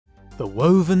The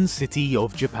woven city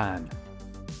of Japan.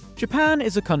 Japan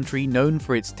is a country known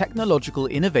for its technological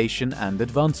innovation and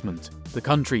advancement. The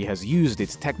country has used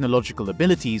its technological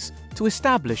abilities to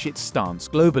establish its stance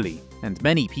globally, and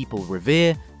many people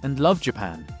revere and love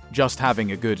Japan. Just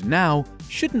having a good now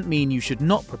shouldn't mean you should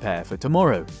not prepare for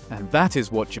tomorrow, and that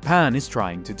is what Japan is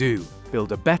trying to do.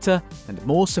 Build a better and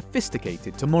more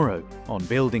sophisticated tomorrow. On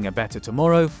building a better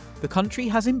tomorrow, the country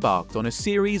has embarked on a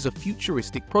series of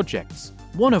futuristic projects,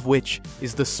 one of which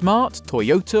is the smart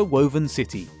Toyota Woven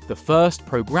City, the first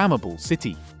programmable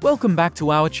city. Welcome back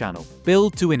to our channel,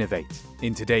 Build to Innovate.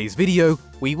 In today's video,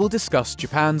 we will discuss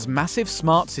Japan's massive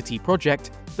smart city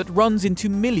project that runs into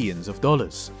millions of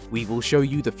dollars. We will show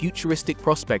you the futuristic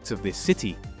prospects of this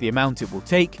city, the amount it will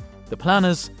take, the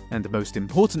planners, and most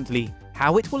importantly,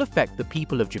 how it will affect the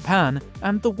people of Japan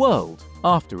and the world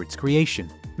after its creation.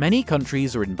 Many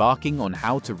countries are embarking on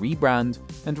how to rebrand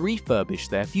and refurbish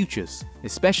their futures,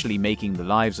 especially making the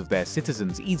lives of their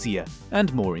citizens easier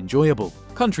and more enjoyable.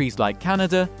 Countries like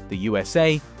Canada, the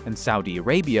USA, and Saudi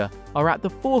Arabia are at the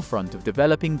forefront of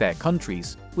developing their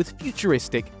countries with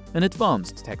futuristic and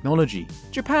advanced technology.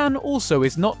 Japan also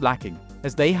is not lacking,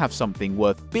 as they have something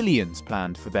worth billions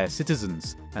planned for their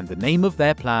citizens, and the name of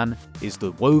their plan is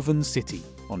the Woven City.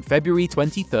 On February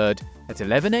 23rd at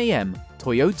 11 AM,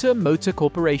 Toyota Motor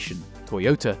Corporation,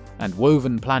 Toyota, and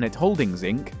Woven Planet Holdings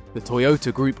Inc., the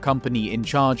Toyota Group company in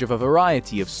charge of a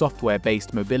variety of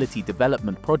software-based mobility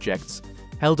development projects,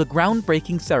 held a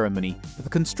groundbreaking ceremony for the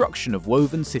construction of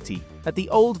Woven City at the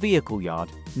old vehicle yard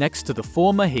next to the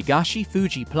former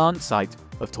Higashi-Fuji Plant site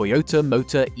of Toyota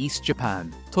Motor East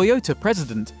Japan. Toyota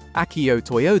President Akio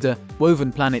Toyoda,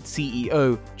 Woven Planet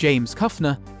CEO James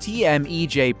Kuffner,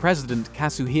 TMEJ President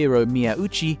Kazuhiro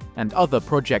Miyauchi, and other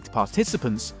project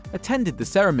participants attended the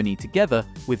ceremony together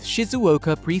with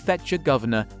Shizuoka Prefecture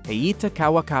Governor Heita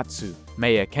Kawakatsu,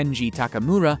 Mayor Kenji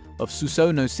Takamura of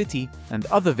Susono City, and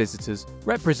other visitors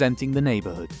representing the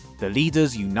neighborhood. The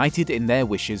leaders united in their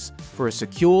wishes for a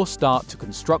secure start to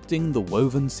constructing the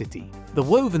Woven City. The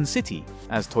Woven City,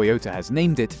 as Toyota has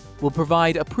named it, will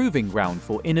provide a proving ground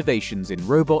for innovations in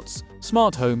robots,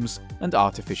 smart homes, and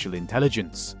artificial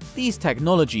intelligence. These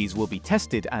technologies will be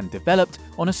tested and developed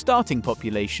on a starting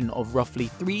population of roughly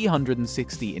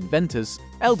 360 inventors,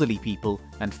 elderly people,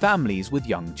 and families with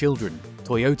young children.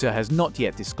 Toyota has not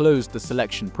yet disclosed the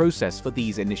selection process for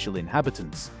these initial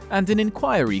inhabitants, and an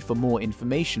inquiry for more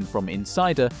information from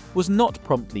Insider was not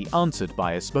promptly answered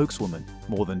by a spokeswoman.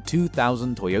 More than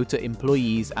 2,000 Toyota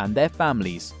employees and their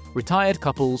families, retired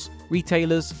couples,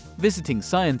 retailers, visiting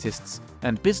scientists,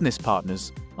 and business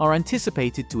partners are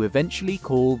anticipated to eventually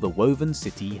call the Woven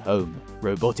City home.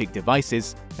 Robotic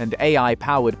devices and AI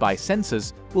powered by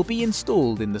sensors will be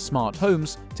installed in the smart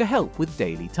homes to help with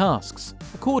daily tasks.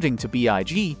 According to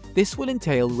BIG, this will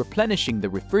entail replenishing the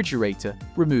refrigerator,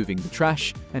 removing the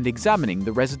trash, and examining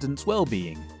the residents'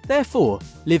 well-being. Therefore,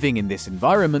 living in this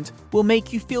environment will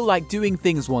make you feel like doing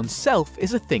things oneself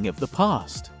is a thing of the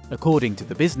past. According to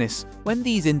the business, when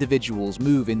these individuals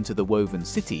move into the Woven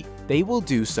City, they will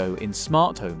do so in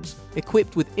smart homes,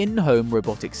 equipped with in-home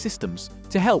robotic systems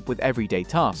to help with everyday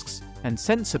tasks, and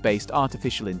sensor-based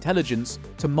artificial intelligence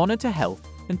to monitor health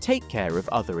and take care of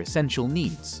other essential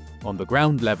needs. On the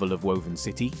ground level of Woven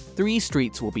City, 3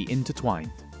 streets will be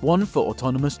intertwined. One for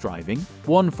autonomous driving,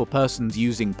 one for persons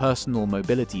using personal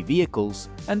mobility vehicles,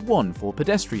 and one for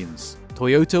pedestrians.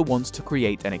 Toyota wants to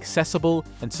create an accessible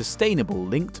and sustainable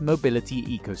linked mobility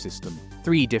ecosystem.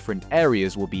 3 different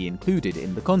areas will be included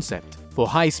in the concept. For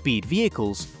high-speed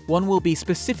vehicles, one will be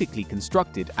specifically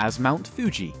constructed as Mount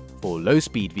Fuji. For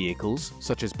low-speed vehicles,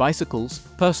 such as bicycles,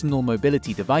 personal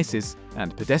mobility devices,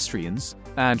 and pedestrians,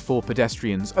 and for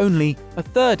pedestrians only, a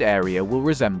 3rd area will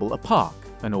resemble a park.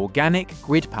 An organic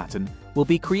grid pattern will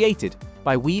be created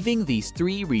by weaving these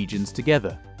 3 regions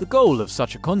together. The goal of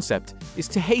such a concept is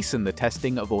to hasten the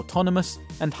testing of autonomous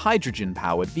and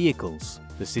hydrogen-powered vehicles.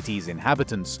 The city's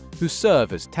inhabitants, who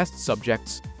serve as test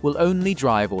subjects, will only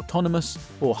drive autonomous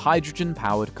or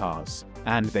hydrogen-powered cars,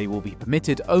 and they will be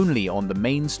permitted only on the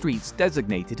main streets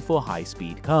designated for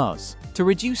high-speed cars. To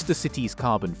reduce the city's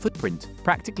carbon footprint,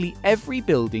 practically every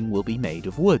building will be made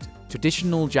of wood.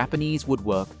 Traditional Japanese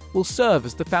woodwork will serve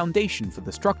as the foundation for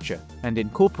the structure and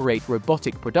incorporate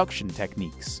robotic production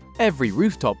techniques. Every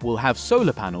rooftop will have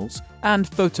solar panels and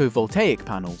photovoltaic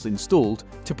panels installed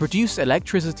to produce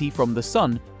electricity from the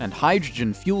sun and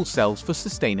hydrogen fuel cells for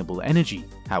sustainable energy.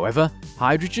 However,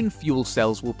 hydrogen fuel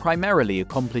cells will primarily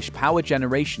accomplish power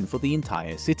generation for the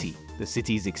entire city. The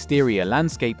city's exterior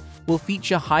landscape will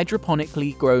feature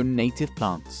hydroponically grown native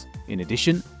plants. In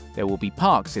addition, There will be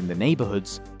parks in the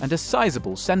neighborhoods and a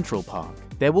sizable central park.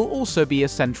 There will also be a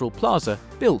central plaza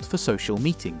built for social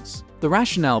meetings. The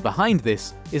rationale behind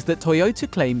this is that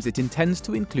Toyota claims it intends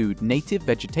to include native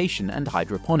vegetation and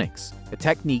hydroponics, a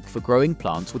technique for growing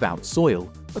plants without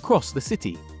soil, across the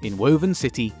city. In Woven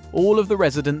City, all of the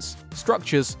residents,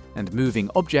 structures, and moving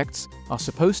objects are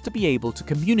supposed to be able to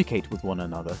communicate with one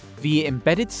another via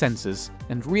embedded sensors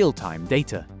and real-time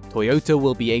data. Toyota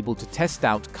will be able to test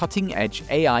out cutting-edge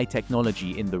AI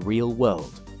technology in the real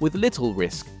world, with little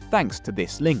risk thanks to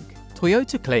this link.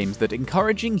 Toyota claims that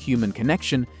encouraging human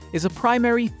connection is a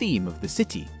primary theme of the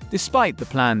city, despite the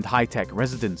planned high-tech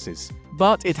residences,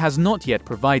 but it has not yet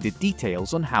provided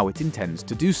details on how it intends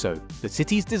to do so. The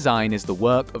city's design is the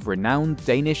work of renowned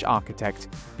Danish architect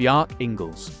Bjarke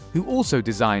Ingels, who also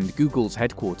designed Google's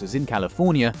headquarters in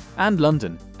California and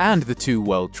London, and the two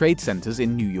World Trade Centers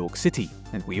in New York City.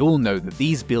 And we all know that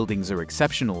these buildings are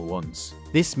exceptional ones.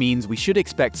 This means we should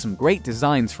expect some great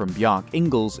designs from Bjarke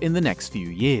Ingels in the next few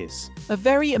years. A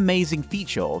very amazing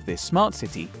feature of this smart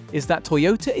city is that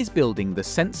Toyota is building the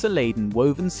sensor-laden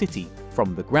Woven City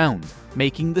from the ground,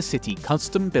 making the city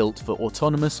custom-built for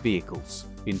autonomous vehicles.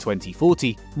 In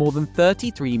 2040, more than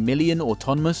 33 million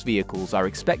autonomous vehicles are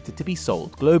expected to be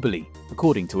sold globally,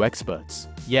 according to experts.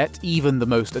 Yet, even the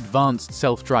most advanced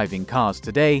self-driving cars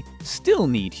today still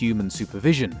need human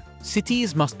supervision.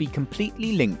 Cities must be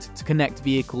completely linked to connect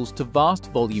vehicles to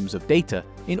vast volumes of data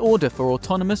in order for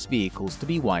autonomous vehicles to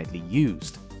be widely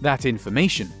used. That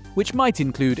information, which might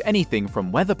include anything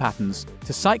from weather patterns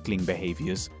to cycling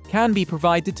behaviors, can be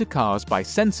provided to cars by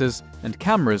sensors and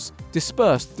cameras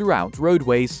dispersed throughout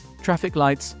roadways, traffic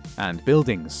lights, and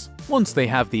buildings. Once they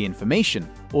have the information,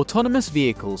 autonomous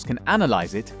vehicles can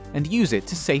analyze it and use it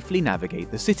to safely navigate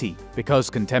the city. Because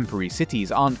contemporary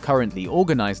cities aren't currently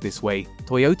organized this way,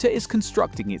 Toyota is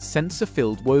constructing its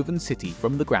sensor-filled Woven City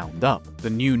from the ground up. The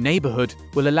new neighborhood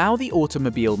will allow the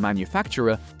automobile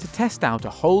manufacturer to test out a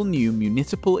whole new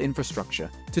municipal infrastructure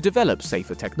to develop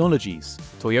safer technologies.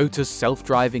 Toyota's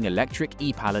self-driving electric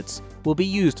e-pallets will be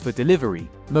used for delivery,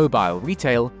 mobile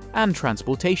retail, and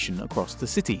transportation across the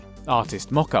city.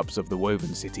 Artist mock-ups of the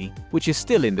Woven City, which is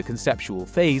still in the conceptual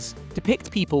phase, depict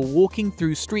people walking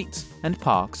through streets and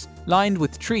parks lined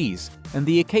with trees and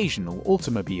the occasional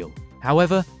automobile.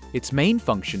 However, its main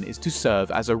function is to serve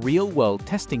as a real-world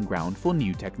testing ground for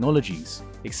new technologies,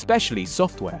 especially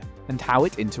software and how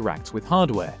it interacts with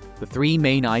hardware. The three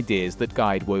main ideas that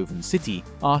guide Woven City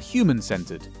are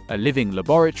human-centered, a living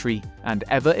laboratory, and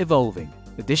ever-evolving.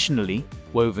 Additionally,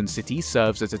 Woven City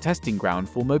serves as a testing ground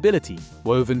for mobility.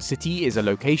 Woven City is a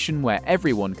location where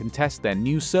everyone can test their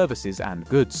new services and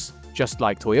goods, just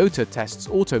like Toyota tests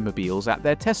automobiles at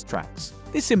their test tracks.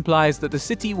 This implies that the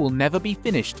city will never be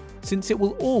finished, since it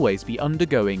will always be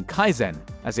undergoing Kaizen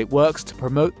as it works to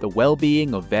promote the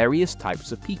well-being of various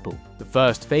types of people. The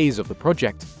first phase of the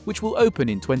project, which will open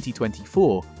in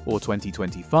 2024 or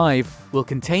 2025, will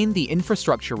contain the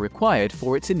infrastructure required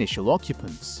for its initial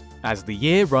occupants. As the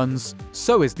year runs,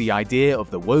 so is the idea of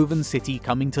the Woven City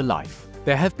coming to life.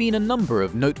 There have been a number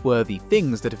of noteworthy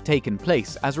things that have taken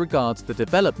place as regards the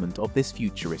development of this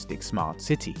futuristic smart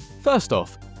city. First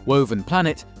off, Woven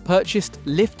Planet purchased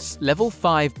Lyft's Level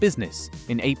 5 business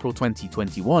in April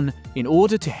 2021 in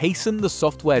order to hasten the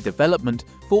software development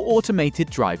for automated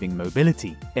driving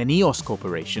mobility. Eneos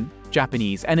Corporation,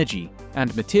 Japanese energy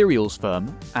and materials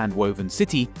firm, and Woven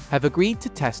City have agreed to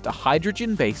test a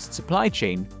hydrogen-based supply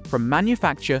chain from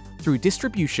manufacture through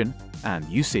distribution and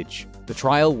usage. The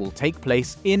trial will take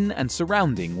place in and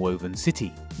surrounding Woven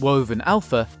City. Woven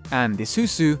Alpha and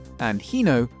Isuzu and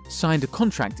Hino signed a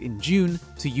contract in June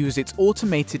to use its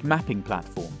automated mapping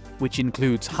platform, which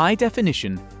includes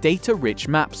high-definition, data-rich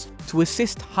maps to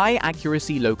assist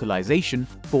high-accuracy localization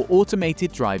for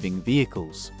automated driving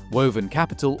vehicles. Woven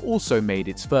Capital also made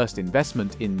its first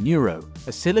investment in Neuro,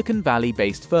 a Silicon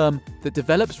Valley-based firm that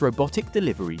develops robotic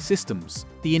delivery systems.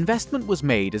 The investment was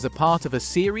made as a part of a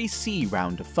Series C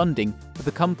round of funding for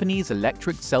the company's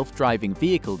electric self-driving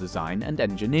vehicle design and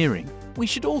engineering. We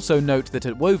should also note that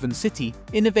at Woven City,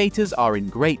 innovators are in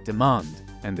great demand,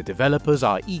 and the developers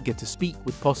are eager to speak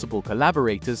with possible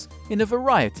collaborators in a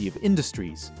variety of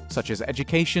industries, such as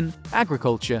education,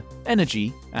 agriculture,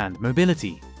 energy, and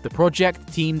mobility. The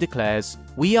project team declares,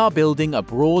 "We are building a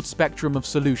broad spectrum of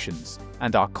solutions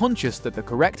and are conscious that the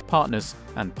correct partners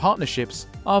and partnerships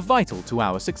are vital to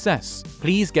our success.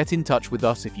 Please get in touch with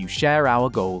us if you share our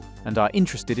goal and are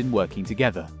interested in working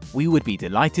together. We would be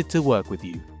delighted to work with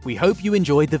you. We hope you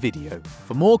enjoyed the video.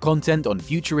 For more content on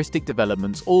futuristic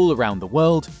developments all around the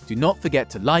world, do not forget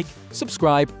to like,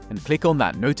 subscribe, and click on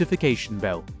that notification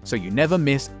bell so you never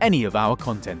miss any of our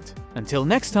content. Until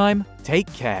next time,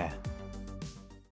 take care.